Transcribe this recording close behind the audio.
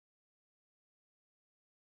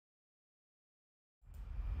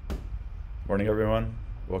Morning, everyone.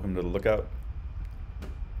 Welcome to the lookout. I'm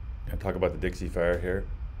going to talk about the Dixie fire here.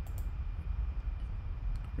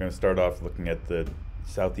 I'm going to start off looking at the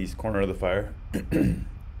southeast corner of the fire.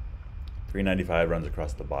 395 runs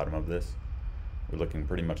across the bottom of this. We're looking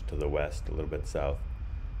pretty much to the west, a little bit south.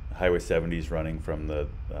 Highway 70 is running from the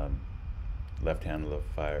left hand of the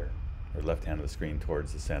fire, or left hand of the screen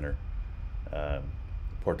towards the center.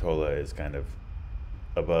 Portola is kind of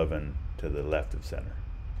above and to the left of center.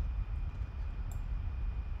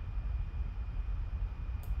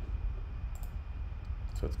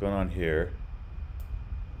 So what's going on here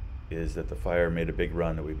is that the fire made a big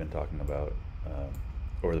run that we've been talking about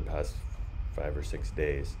over the past 5 or 6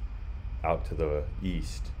 days out to the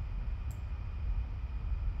east.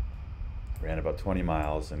 Ran about 20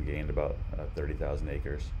 miles and gained about 30,000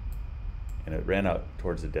 acres, and it ran out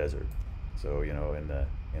towards the desert. So in the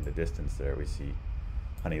distance there we see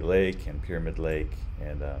Honey Lake and Pyramid Lake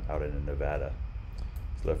and out in Nevada.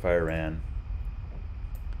 So the fire ran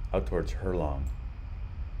out towards Herlong.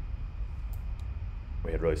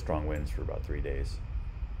 We had really strong winds for about 3 days.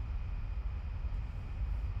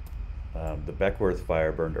 The Beckworth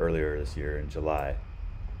fire burned earlier this year in July,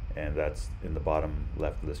 and that's in the bottom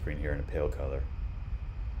left of the screen here in a pale color.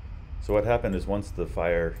 So what happened is once the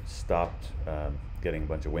fire stopped getting a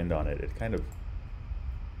bunch of wind on it, it kind of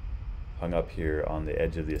hung up here on the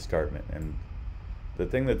edge of the escarpment. And the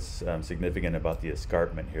thing that's significant about the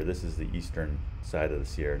escarpment here, this is the eastern side of the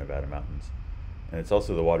Sierra Nevada mountains. And it's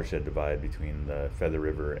also the watershed divide between the Feather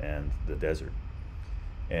River and the desert.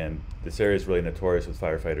 And this area is really notorious with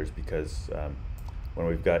firefighters because when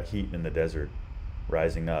we've got heat in the desert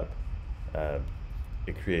rising up,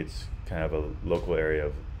 it creates kind of a local area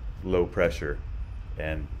of low pressure,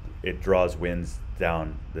 and it draws winds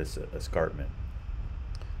down this escarpment.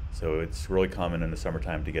 So it's really common in the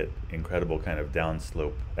summertime to get incredible kind of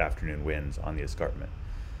downslope afternoon winds on the escarpment.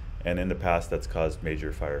 And in the past, that's caused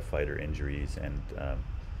major firefighter injuries. And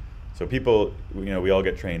so people, we all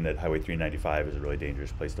get trained that Highway 395 is a really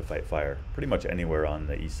dangerous place to fight fire, pretty much anywhere on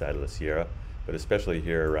the east side of the Sierra, but especially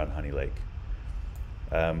here around Honey Lake.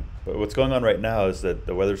 But what's going on right now is that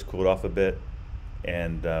the weather's cooled off a bit,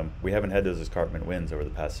 and we haven't had those escarpment winds over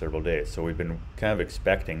the past several days. So we've been kind of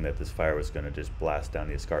expecting that this fire was going to just blast down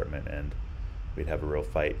the escarpment and we'd have a real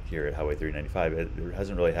fight here at Highway 395. It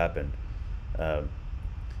hasn't really happened.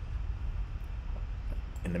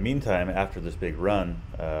 In the meantime, after this big run,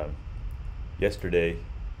 yesterday,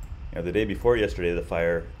 the day before yesterday, the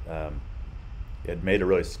fire had made a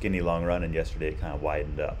really skinny long run, and yesterday it kind of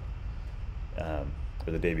widened up. Or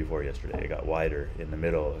the day before yesterday, it got wider in the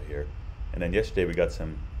middle here. And then yesterday we got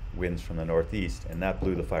some winds from the northeast, and that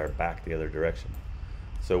blew the fire back the other direction.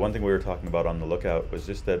 So one thing we were talking about on the lookout was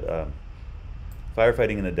just that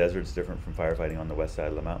firefighting in the desert is different from firefighting on the west side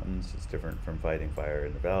of the mountains. It's different from fighting fire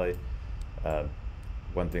in the valley.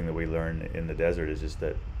 One thing that we learn in the desert is just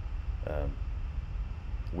that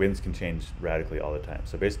winds can change radically all the time.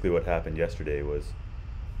 So basically what happened yesterday was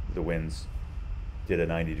the winds did a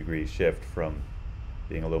 90-degree shift from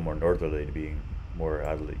being a little more northerly to being more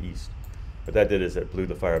out of the east. What that did is it blew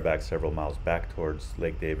the fire back several miles back towards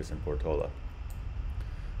Lake Davis and Portola.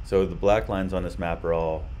 So the black lines on this map are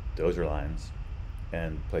all dozer lines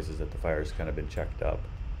and places that the fire's kind of been checked up.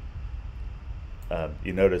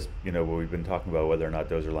 You notice, what we've been talking about, whether or not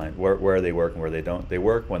dozer lines, where they work and where they don't. They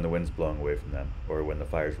work when the wind's blowing away from them or when the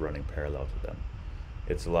fire's running parallel to them.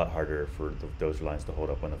 It's a lot harder for the dozer lines to hold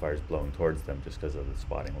up when the fire's blowing towards them just because of the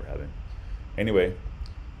spotting we're having. Anyway,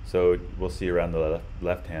 so we'll see around the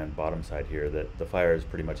left-hand bottom side here that the fire is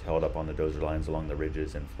pretty much held up on the dozer lines along the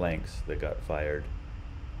ridges and flanks that got fired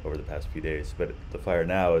over the past few days. But the fire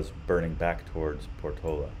now is burning back towards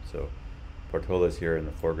Portola. So Portola is here in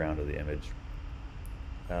the foreground of the image.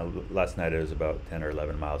 Last night it was about 10 or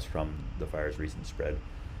 11 miles from the fire's recent spread.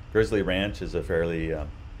 Grizzly Ranch is a fairly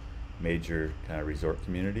major kind of resort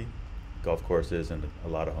community, golf courses and a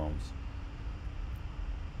lot of homes.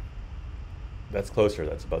 That's closer,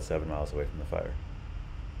 that's about 7 miles away from the fire.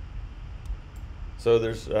 So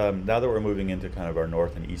there's, now that we're moving into kind of our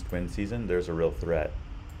north and east wind season, there's a real threat,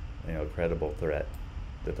 credible threat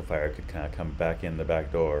that the fire could kind of come back in the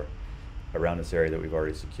back door around this area that we've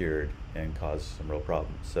already secured and cause some real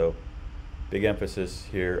problems. So big emphasis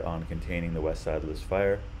here on containing the west side of this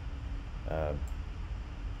fire.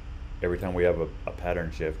 Every time we have a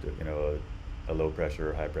pattern shift, a low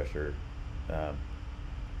pressure or high pressure,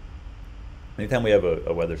 anytime we have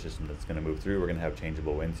a weather system that's going to move through, we're going to have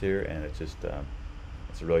changeable winds here, and it's just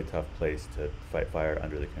it's a really tough place to fight fire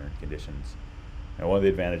under the current conditions. And one of the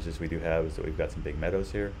advantages we do have is that we've got some big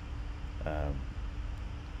meadows here.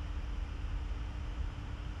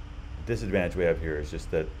 disadvantage we have here is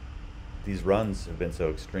just that these runs have been so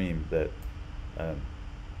extreme that um,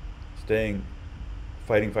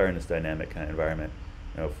 fighting fire in this dynamic kind of environment,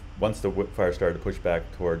 once the fire started to push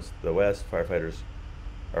back towards the west, firefighters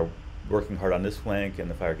are working hard on this flank,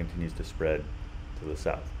 and the fire continues to spread to the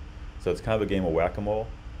south. So it's kind of a game of whack-a-mole,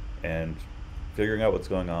 and figuring out what's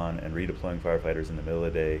going on and redeploying firefighters in the middle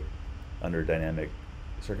of the day under dynamic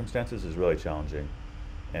circumstances is really challenging.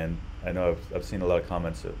 And I know I've seen a lot of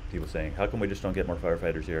comments of people saying, how come we just don't get more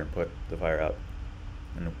firefighters here and put the fire out?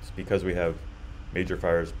 And it's because we have major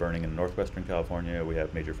fires burning in northwestern California. We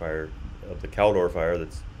have major fire of the Caldor fire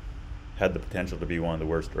that's had the potential to be one of the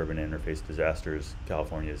worst urban interface disasters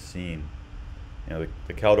California has seen. The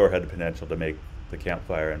Caldor had the potential to make the Camp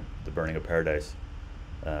Fire and the burning of Paradise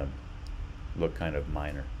look kind of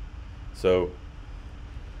minor. So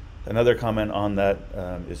another comment on that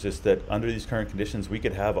is just that under these current conditions, we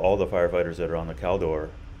could have all the firefighters that are on the Caldor,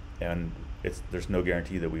 and there's no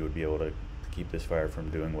guarantee that we would be able to keep this fire from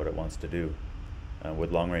doing what it wants to do.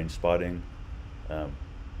 With long-range spotting,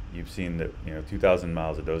 you've seen that 2,000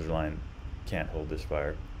 miles of dozer line can't hold this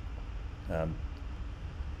fire. I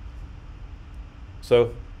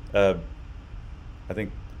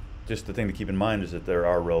think just the thing to keep in mind is that there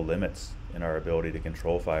are real limits in our ability to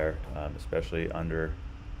control fire, especially under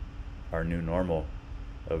our new normal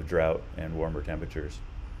of drought and warmer temperatures.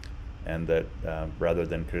 And that rather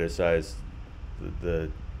than criticize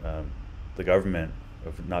the government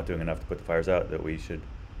of not doing enough to put the fires out, that we should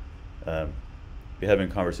be having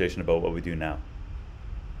a conversation about what we do now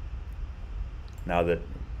that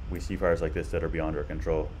we see fires like this that are beyond our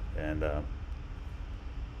control. And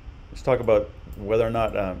let's talk about whether or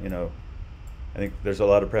not, I think there's a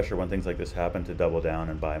lot of pressure when things like this happen to double down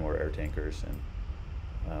and buy more air tankers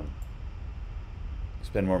and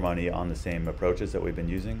spend more money on the same approaches that we've been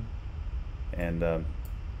using. And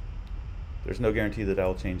there's no guarantee that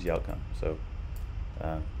will change the outcome. So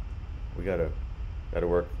we gotta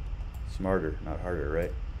work smarter, not harder,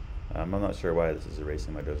 right? I'm not sure why this is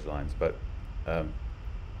erasing my dozer lines, but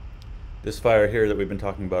this fire here that we've been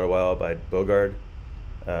talking about a while by Bogard,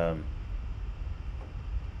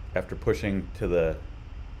 after pushing to the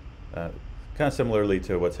kind of similarly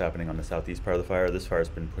to what's happening on the southeast part of the fire, this fire has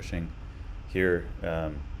been pushing here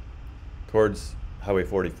towards Highway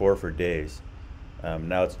 44 for days.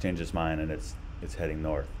 Now it's changed its mind and it's heading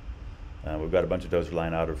north. We've got a bunch of dozer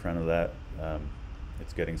line out in front of that.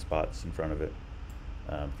 It's getting spots in front of it.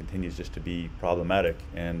 Continues just to be problematic,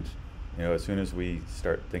 and as soon as we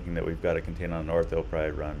start thinking that we've got to contain on the north, they'll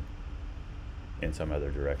probably run in some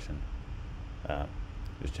other direction.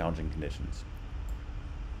 There's challenging conditions.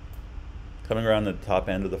 Coming around the top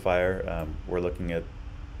end of the fire, we're looking at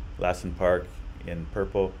Lassen Park in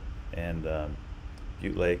purple, and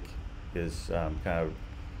Butte Lake is kind of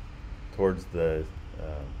towards the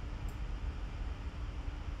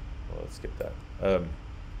well, let's skip that.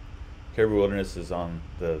 Caribou Wilderness is on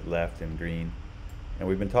the left in green, and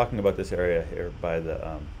we've been talking about this area here by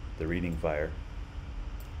the Reading Fire.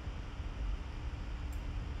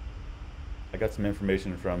 I got some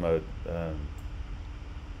information from a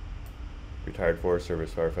retired Forest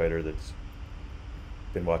Service firefighter that's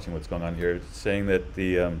been watching what's going on here, saying that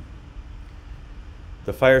the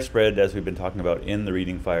fire spread, as we've been talking about in the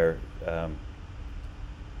Reading Fire,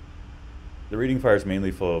 the Reading Fire is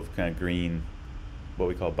mainly full of kind of green, what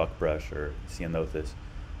we call buckbrush or ceanothus,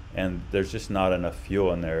 and there's just not enough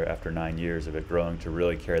fuel in there after 9 years of it growing to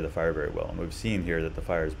really carry the fire very well. And we've seen here that the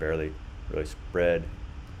fire has barely really spread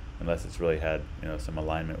unless it's really had some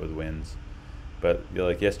alignment with winds. But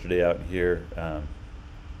like yesterday out here,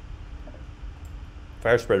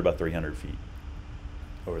 fire spread about 300 feet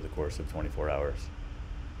over the course of 24 hours.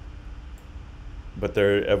 But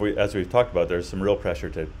there, as we've talked about, there's some real pressure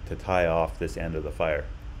to tie off this end of the fire.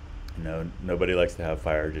 Nobody likes to have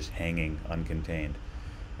fire just hanging uncontained.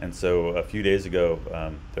 And so a few days ago,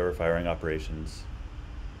 there were firing operations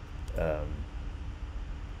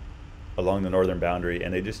along the northern boundary,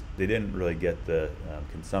 and they didn't really get the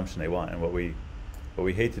consumption they want. And what we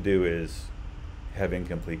hate to do is have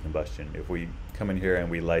incomplete combustion. If we come in here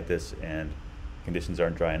and we light this and conditions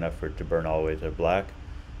aren't dry enough for it to burn all the way to black,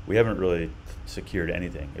 we haven't really secured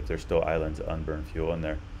anything if there's still islands of unburned fuel in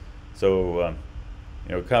there. So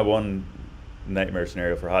kind of one nightmare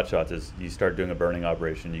scenario for hotshots is you start doing a burning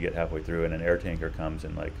operation, you get halfway through, and an air tanker comes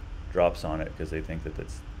and drops on it because they think that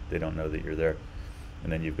they don't know that you're there,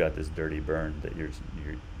 and then you've got this dirty burn that your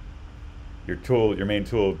main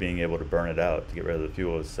tool of being able to burn it out to get rid of the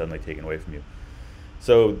fuel is suddenly taken away from you.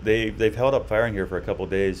 So they've held up firing here for a couple of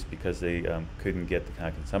days because they couldn't get the kind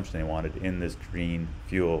of consumption they wanted in this green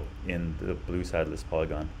fuel in the blue side of this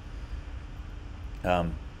polygon.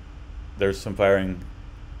 There's some firing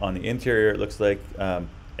on the interior, it looks like, and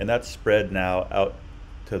that's spread now out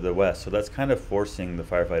to the west. So that's kind of forcing the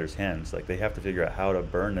firefighters' hands. Like, they have to figure out how to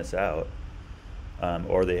burn this out,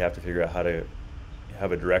 or they have to figure out how to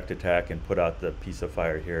have a direct attack and put out the piece of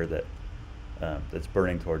fire here that that's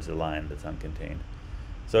burning towards the line that's uncontained.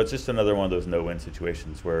 So it's just another one of those no-win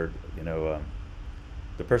situations where, you know,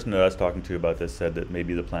 the person that I was talking to about this said that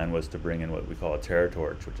maybe the plan was to bring in what we call a terror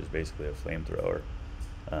torch, which is basically a flamethrower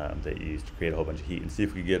that you use to create a whole bunch of heat, and see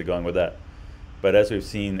if we could get it going with that. But as we've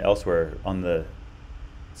seen elsewhere, on the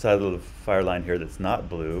side of the fire line here that's not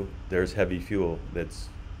blue, there's heavy fuel that's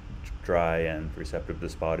dry and receptive to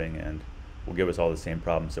spotting and will give us all the same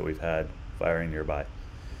problems that we've had firing nearby.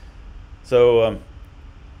 So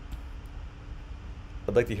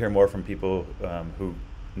I'd like to hear more from people who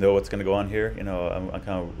know what's going to go on here. You know, I'm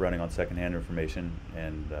kind of running on secondhand information,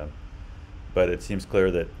 and but it seems clear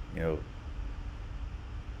that, you know,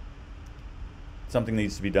 something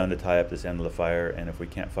needs to be done to tie up this end of the fire, and if we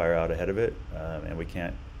can't fire out ahead of it, and we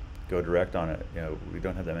can't go direct on it, you know, we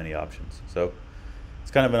don't have that many options. So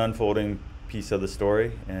it's kind of an unfolding piece of the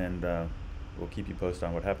story, and we'll keep you posted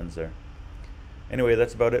on what happens there. Anyway,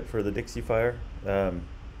 that's about it for the Dixie fire.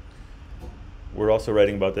 We're also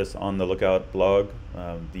writing about this on the Lookout blog,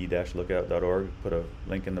 the-lookout.org. Put a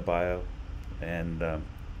link in the bio, and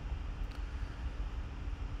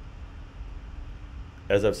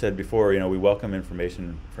as I've said before, you know, we welcome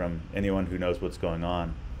information from anyone who knows what's going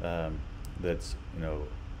on. That's, you know,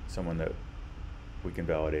 someone that we can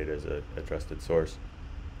validate as a trusted source.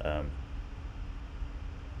 So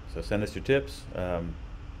send us your tips.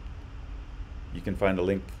 You can find a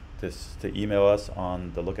link to email us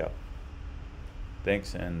on the Lookout.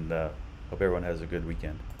 Thanks, and hope everyone has a good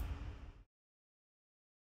weekend.